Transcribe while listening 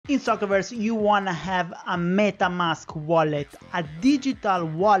In Soccerverse, you want to have a Metamask wallet, a digital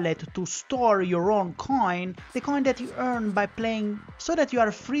wallet to store your own coin, the coin that you earn by playing, so that you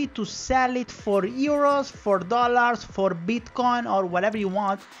are free to sell it for euros, for dollars, for Bitcoin, or whatever you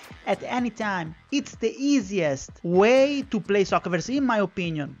want at any time. It's the easiest way to play Soccerverse, in my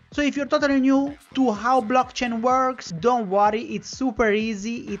opinion. So if you're totally new to how blockchain works, don't worry, it's super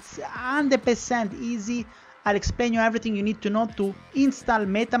easy, it's 100% easy. I'll explain you everything you need to know to install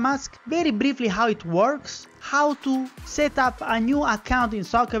Metamask, very briefly how it works, how to set up a new account in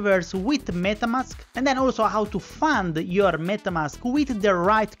Soccerverse with Metamask, and then also how to fund your Metamask with the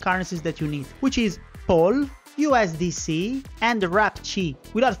right currencies that you need, which is POL, USDC, and RAPChi.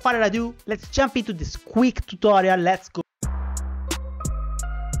 Without further ado, let's jump into this quick tutorial. Let's go.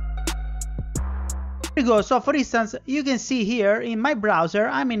 Here we go. So for instance, you can see here in my browser,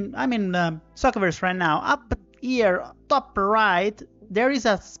 I'm in Soccerverse right now. Up here, top right, there is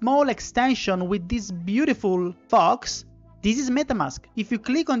a small extension with this beautiful fox. This is Metamask. If you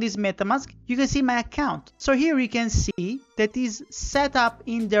click on this Metamask, you can see my account. So here you can see that is set up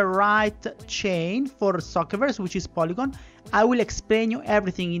in the right chain for Soccerverse, which is Polygon. I will explain you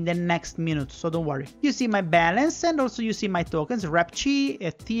everything in the next minute, so don't worry. You see my balance, and also you see my tokens, RAPChi,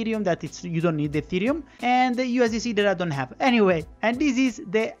 Ethereum, you don't need Ethereum, and the USDC that I don't have. Anyway, and this is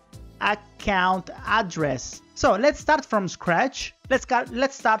the account address. So let's start from scratch. Let's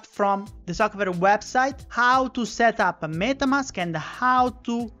start from the Soccerverse website, how to set up a Metamask and how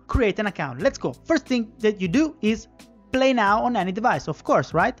to create an account. Let's go. First thing that you do is play now on any device, of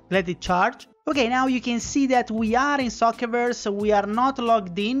course, right? Let it charge. Okay, now you can see that we are in Soccerverse, we are not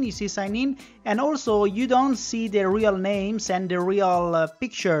logged in, you see sign in, and also you don't see the real names and the real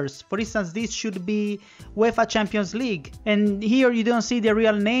pictures. For instance, this should be UEFA Champions League, and here you don't see the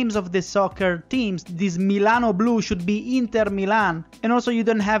real names of the soccer teams. This Milano blue should be Inter Milan, and also you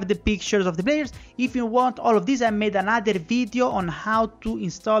don't have the pictures of the players. If you want all of this, I made another video on how to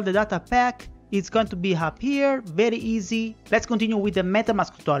install the data pack. It's going to be up here, very easy. Let's continue with the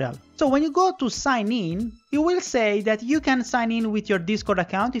MetaMask tutorial. So when you go to sign in, it will say that you can sign in with your Discord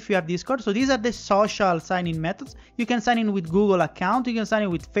account if you have Discord. So these are the social sign-in methods. You can sign in with Google account, you can sign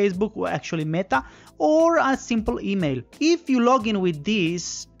in with Facebook, or actually Meta, or a simple email. If you log in with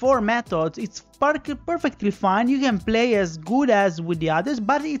these 4 methods, it's perfectly fine. You can play as good as with the others,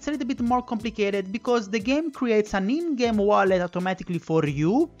 but it's a little bit more complicated because the game creates an in-game wallet automatically for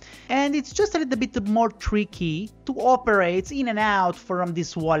you, and it's just a little bit more tricky to operate in and out from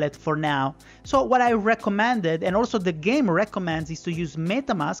this wallet for now. So what I recommended, and also the game recommends, is to use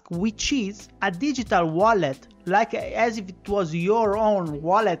Metamask, which is a digital wallet, like as if it was your own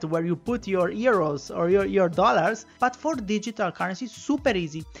wallet where you put your euros or your dollars, but for digital currency, super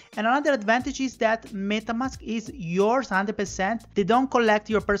easy. And another advantage is that Metamask is yours 100%. They don't collect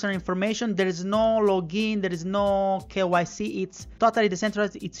your personal information. There is no login, there is no KYC. It's totally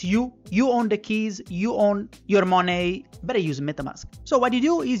decentralized. It's you own the keys, you own your money. Better use Metamask. So what you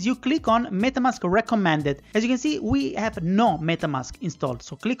do is you click on Metamask recommended. As you can see, we have no Metamask installed.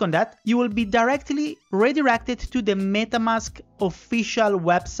 So click on that. You will be directly redirected to the Metamask official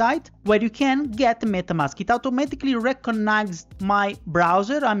website where you can get Metamask. It automatically recognized my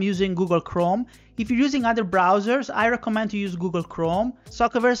browser. I'm using Google Chrome. If you're using other browsers, I recommend to use Google Chrome.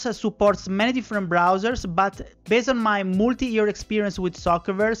 Soccerverse supports many different browsers, but based on my multi-year experience with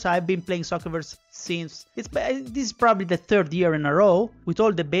Soccerverse, I've been playing Soccerverse since this is probably the 3rd year in a row. With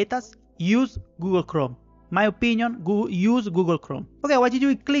all the betas, use Google Chrome. My opinion, use Google Chrome. Okay, what you do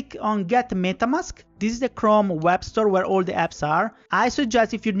is click on Get Metamask. This is the Chrome web store where all the apps are. I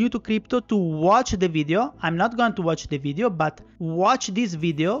suggest if you're new to crypto to watch the video. I'm not going to watch the video, but watch this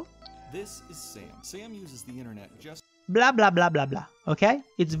video. This is Sam. Sam uses the internet just blah, blah, blah, blah, blah. Okay,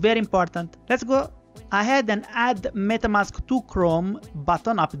 it's very important. Let's go ahead and add Metamask to Chrome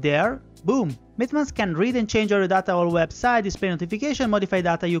button up there. Boom. Metamask can read and change your data on website, display notification, modify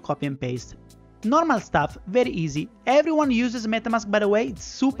data, you copy and paste. Normal stuff, very easy. Everyone uses Metamask, by the way. It's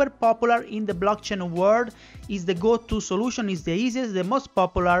super popular in the blockchain world. It's the go-to solution, it's the easiest, the most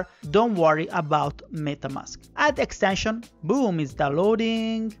popular. Don't worry about Metamask. Add extension, boom, it's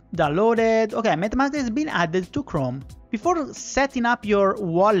downloaded. Okay, Metamask has been added to Chrome. Before setting up your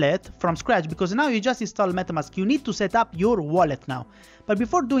wallet from scratch, because now you just installed Metamask, you need to set up your wallet now. But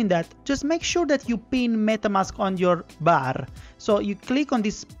before doing that, just make sure that you pin Metamask on your bar. So you click on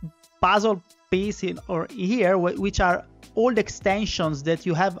this puzzle piece here, which are all the extensions that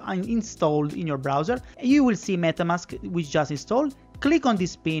you have installed in your browser. You will see Metamask, which just installed. Click on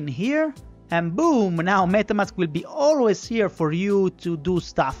this pin here, and boom, now Metamask will be always here for you to do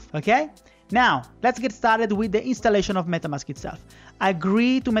stuff, okay? Now, let's get started with the installation of Metamask itself.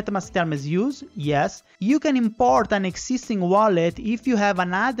 Agree to Metamask terms use? Yes. You can import an existing wallet if you have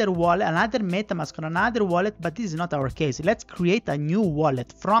another wallet, another Metamask or another wallet, but this is not our case. Let's create a new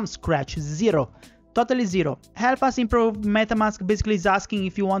wallet from scratch, zero. Totally zero. Help us improve Metamask basically is asking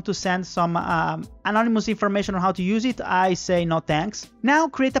if you want to send some anonymous information on how to use it. I say no thanks. Now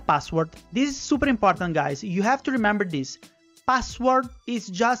create a password. This is super important, guys. You have to remember this. Password is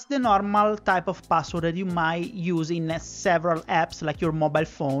just the normal type of password that you might use in several apps like your mobile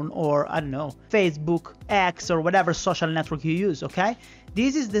phone or, I don't know, Facebook, X, or whatever social network you use, okay?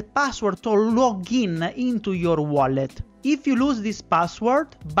 This is the password to log in into your wallet. If you lose this password,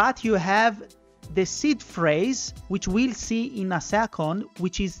 but you have the seed phrase, which we'll see in a second,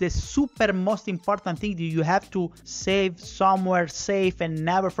 which is the super most important thing that you have to save somewhere safe and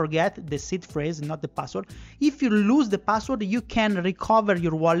never forget, the seed phrase, not the password. If you lose the password, you can recover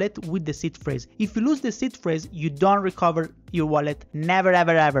your wallet with the seed phrase. If you lose the seed phrase, you don't recover your wallet, never,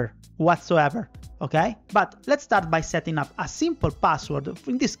 ever, ever, whatsoever. Okay, but let's start by setting up a simple password.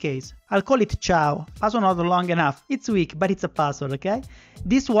 In this case, I'll call it ciao. Password not long enough. It's weak, but it's a password, okay?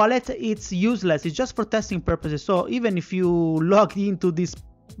 This wallet, it's useless. It's just for testing purposes. So even if you log into this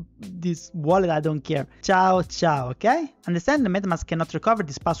wallet, I don't care. Ciao, ciao, okay? Understand the MetaMask cannot recover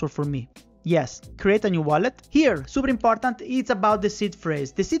this password for me. Yes, create a new wallet. Here, super important, it's about the seed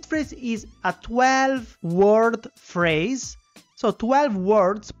phrase. The seed phrase is a 12-word phrase. So 12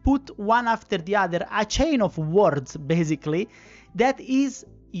 words put one after the other, a chain of words basically, that is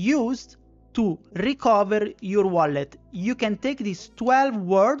used to recover your wallet. You can take these 12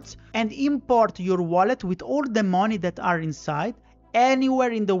 words and import your wallet with all the money that are inside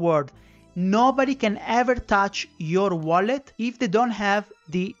anywhere in the world. Nobody can ever touch your wallet if they don't have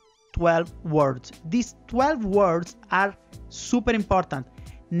the 12 words. These 12 words are super important.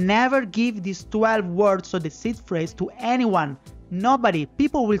 Never give these 12 words, so the seed phrase, to anyone. Nobody.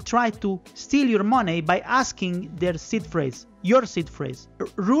 People will try to steal your money by asking their seed phrase, your seed phrase.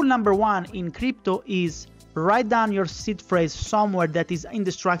 Rule number one in crypto is write down your seed phrase somewhere that is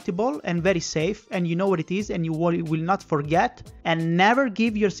indestructible and very safe, and you know what it is and you will not forget. And never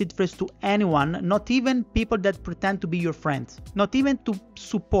give your seed phrase to anyone, not even people that pretend to be your friends, not even to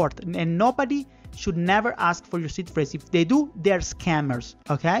support. And nobody should never ask for your seed phrase. If they do, they're scammers.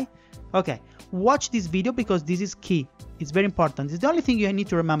 Okay, watch this video because this is key. It's very important. It's the only thing you need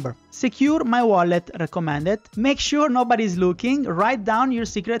to remember. Secure my wallet recommended. Make sure nobody's looking. Write down your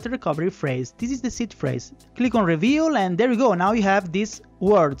secret recovery phrase. This is the seed phrase. Click on reveal and there you go. Now you have these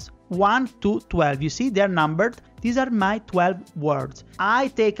words 1 to 12. You see they're numbered. These are my 12 words. I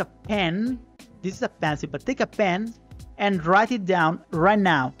take a pen. This is a pencil, but take a pen and write it down right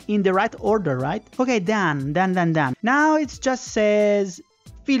now in the right order, right? Okay, done. Now it just says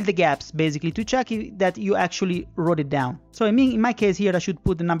fill the gaps basically to check that you actually wrote it down. So in my case here, I should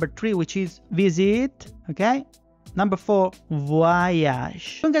put the number 3, which is visit. Okay. Number 4,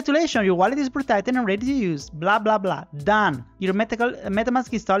 voyage. Congratulations, your wallet is protected and ready to use. Blah, blah, blah. Done. Your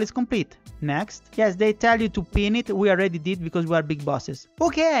MetaMask install is complete. Next. Yes, they tell you to pin it. We already did because we are big bosses.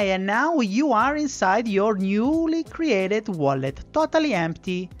 Okay, and now you are inside your newly created wallet. Totally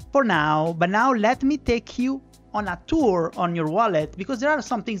empty for now. But now let me take you on a tour on your wallet, because there are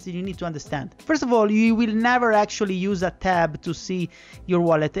some things that you need to understand. First of all, you will never actually use a tab to see your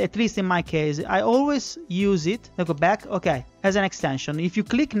wallet, at least in my case. I always use it. I go back, okay, as an extension. If you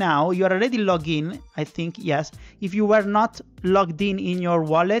click now, you are already logged in, I think, yes. If you were not logged in your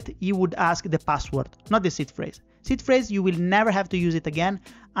wallet, you would ask the password, not the seed phrase. Seed phrase, you will never have to use it again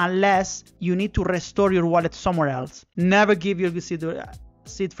unless you need to restore your wallet somewhere else. Never give your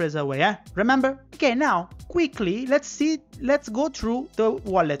seed phrase away, eh? Remember? Okay, now quickly let's go through the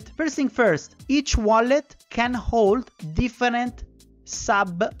wallet. First thing first, each wallet can hold different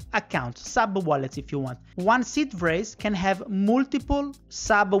sub accounts, sub wallets if you want. One seed phrase can have multiple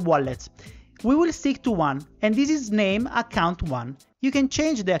sub wallets. We will stick to one, and this is name account 1. You can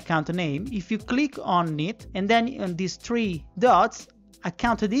change the account name if you click on it, and then on these 3 dots,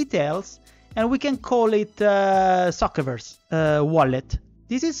 account details, and we can call it Soccerverse wallet.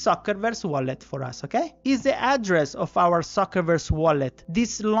 This is Soccerverse wallet for us, okay? Is the address of our Soccerverse wallet.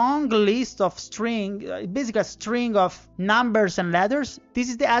 This long list of basically a string of numbers and letters. This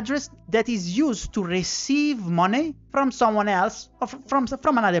is the address that is used to receive money from someone else or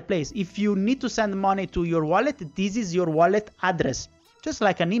from another place. If you need to send money to your wallet, this is your wallet address. Just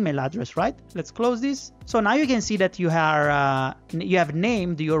like an email address, right? Let's close this. So now you can see that you have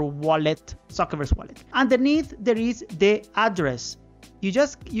named your wallet Soccerverse wallet. Underneath there is the address.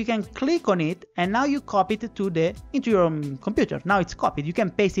 you can click on it, and now you copy it into your computer. Now it's copied. You can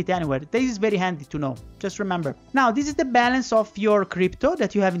paste it anywhere. This is very handy to know. Just remember. Now this is the balance of your crypto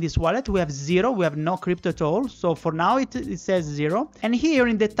that you have in this wallet. We have 0. We have no crypto at all. So for now it says 0. And here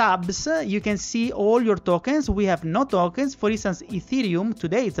in the tabs you can see all your tokens. We have no tokens. For instance, Ethereum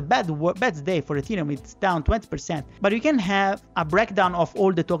today, it's a bad day for Ethereum. It's down 20%. But you can have a breakdown of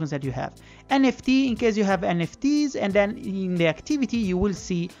all the tokens that you have. NFT in case you have NFTs, and then in the activity you will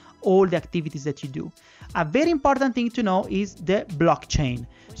see all the activities that you do. A very important thing to know is the blockchain.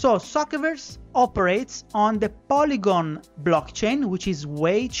 So Soccerverse operates on the Polygon blockchain, which is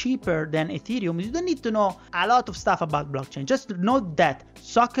way cheaper than Ethereum. You don't need to know a lot of stuff about blockchain. Just note that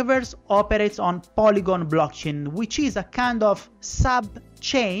Soccerverse operates on Polygon blockchain, which is a kind of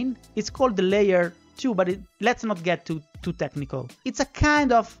sub-chain. It's called the layer 2, but let's not get too technical. It's a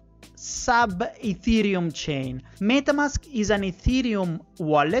kind of sub-Ethereum chain. Metamask is an Ethereum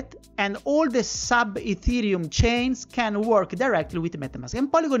wallet, and all the sub-Ethereum chains can work directly with Metamask,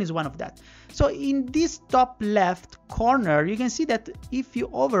 and Polygon is one of that. So in this top left corner, you can see that if you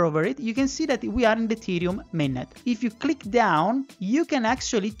hover over it, you can see that we are in the Ethereum mainnet. If you click down, you can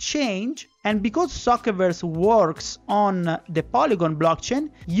actually change, and because Soccerverse works on the Polygon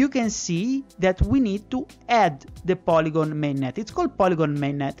blockchain, you can see that we need to add the Polygon mainnet. It's called Polygon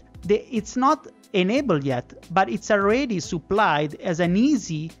mainnet. It's not enabled yet, but it's already supplied as an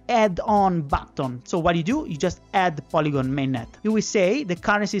easy add-on button. So what you do, you just add Polygon mainnet. You will say the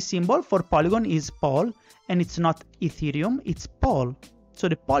currency symbol for Polygon is POL, and it's not Ethereum, it's POL. So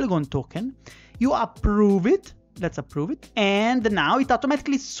the Polygon token, you approve it. Let's approve it, and now it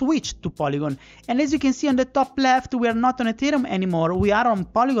automatically switched to Polygon. And as you can see on the top left, we are not on Ethereum anymore, we are on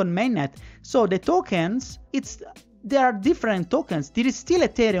Polygon mainnet. So the tokens, there are different tokens. There is still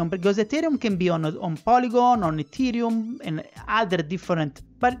Ethereum, because Ethereum can be on Polygon, on Ethereum, and other different.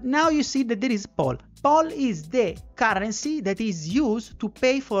 But now you see that there is POL. POL is the currency that is used to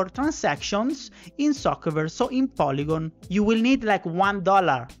pay for transactions in Soccerverse. So in Polygon, you will need like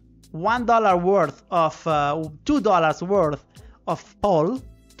 $1 worth of $2 worth of POL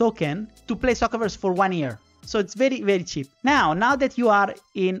token to play Soccerverse for 1 year. So it's very, very cheap. Now that you are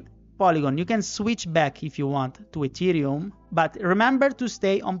in Polygon, you can switch back if you want to Ethereum, but remember to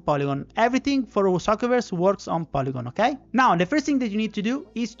stay on Polygon. Everything for Soccerverse works on Polygon, okay? Now, the first thing that you need to do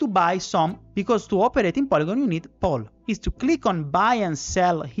is to buy some, because to operate in Polygon, you need POL. Is to click on buy and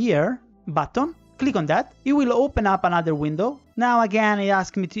sell here button. Click on that. It will open up another window. Now again, it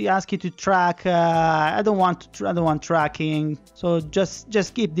asks you to track. I don't want tracking, so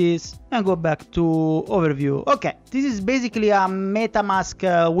just keep this and go back to overview. Okay, this is basically a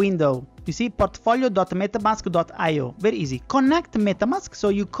MetaMask window. You see, portfolio.metamask.io. Very easy. Connect MetaMask, so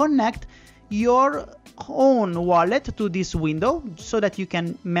you connect your own wallet to this window so that you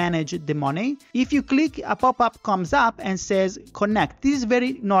can manage the money. If you click, a pop-up comes up and says connect. This is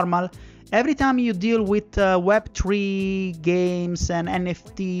very normal. Every time you deal with Web3 games and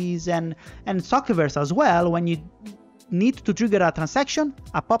NFTs and Soccerverse as well, when you need to trigger a transaction,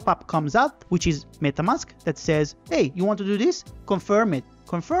 a pop-up comes up, which is MetaMask, that says, hey, you want to do this? Confirm it.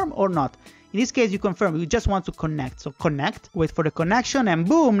 Confirm or not. In this case, you confirm, you just want to connect. So connect, wait for the connection, and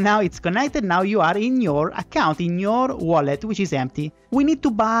boom, now it's connected. Now you are in your account, in your wallet, which is empty. We need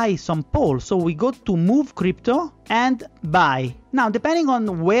to buy some POL. So we go to move crypto and buy. Now, depending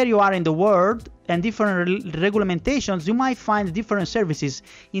on where you are in the world and different regulamentations, you might find different services.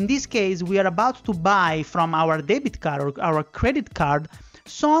 In this case, we are about to buy from our debit card or our credit card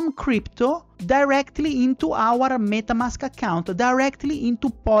some crypto directly into our MetaMask account, directly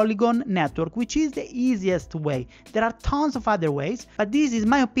into Polygon network, which is the easiest way. There are tons of other ways, but this is,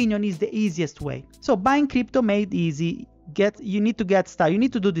 my opinion, is the easiest way. So buying crypto made easy. You need to get stuff. You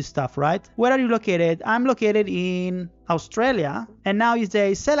need to do this stuff, right? Where are you located? I'm located in Australia, and now you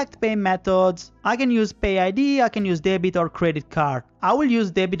say select pay methods. I can use Pay ID, I can use debit or credit card. I will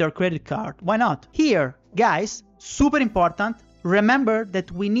use debit or credit card. Why not? Here, guys, super important. Remember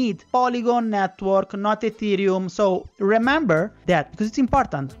that we need Polygon network, not Ethereum. So remember that, because it's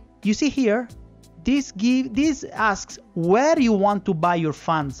important. You see here, this asks where you want to buy your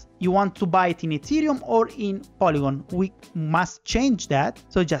funds. You want to buy it in Ethereum or in Polygon. We must change that.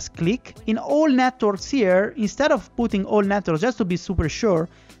 So just click in all networks here. Instead of putting all networks, just to be super sure,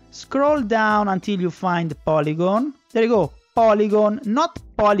 scroll down until you find Polygon. There you go. Polygon, not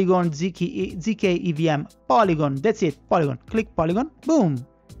Polygon ZK EVM, Polygon, that's it, Polygon. Click Polygon, boom.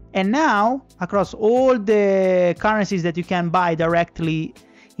 And now, across all the currencies that you can buy directly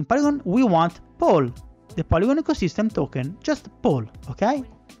in Polygon, we want POL, the Polygon ecosystem token, just POL, okay?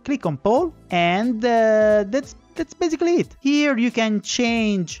 Click on POL, and that's that's basically it. Here you can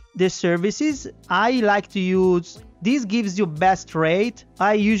change the services. I like to use, this gives you best rate.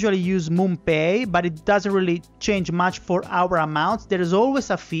 I usually use MoonPay, but it doesn't really change much for our amounts. There is always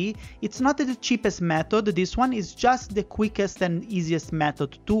a fee. It's not the cheapest method. This one is just the quickest and easiest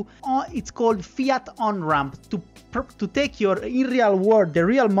method to, it's called fiat on-ramp, to take your, in real world, the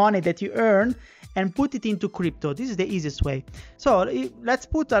real money that you earn and put it into crypto. This is the easiest way. So let's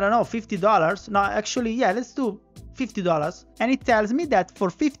put, I don't know, $50. No, actually, yeah, let's do $50, and it tells me that for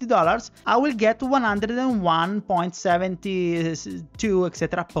 $50 I will get 101.72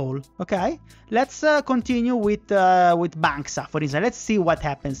 etc. pole. Okay, let's continue with Banksa, for instance. Let's see what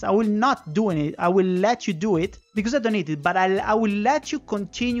happens. I will not do it. I will let you do it because I don't need it, but I will let you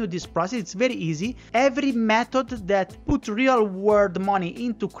continue this process. It's very easy. Every method that put real world money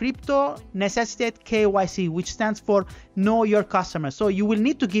into crypto necessitates KYC, which stands for know your customer. So you will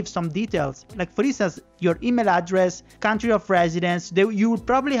need to give some details, like for instance your email address, country of residence. You will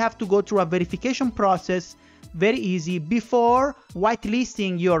probably have to go through a verification process, very easy, before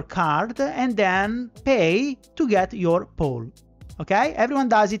whitelisting your card and then pay to get your pole. Okay, everyone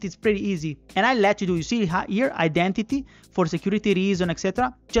does it. It's pretty easy, and I let you do. You see here, identity for security reason,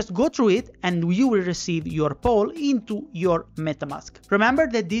 etc. Just go through it and you will receive your pole into your Metamask. Remember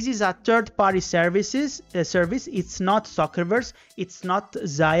that this is a third-party service. It's not Soccerverse, it's not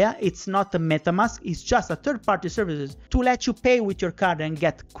Xaya, it's not a Metamask. It's just a third-party service to let you pay with your card and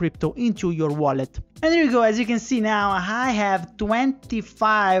get crypto into your wallet. And there you go. As you can see now, I have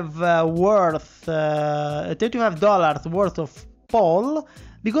 $25 worth of pole,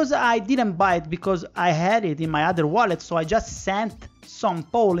 because I didn't buy it because I had it in my other wallet, so I just sent some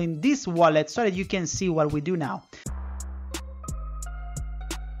pole in this wallet so that you can see what we do now.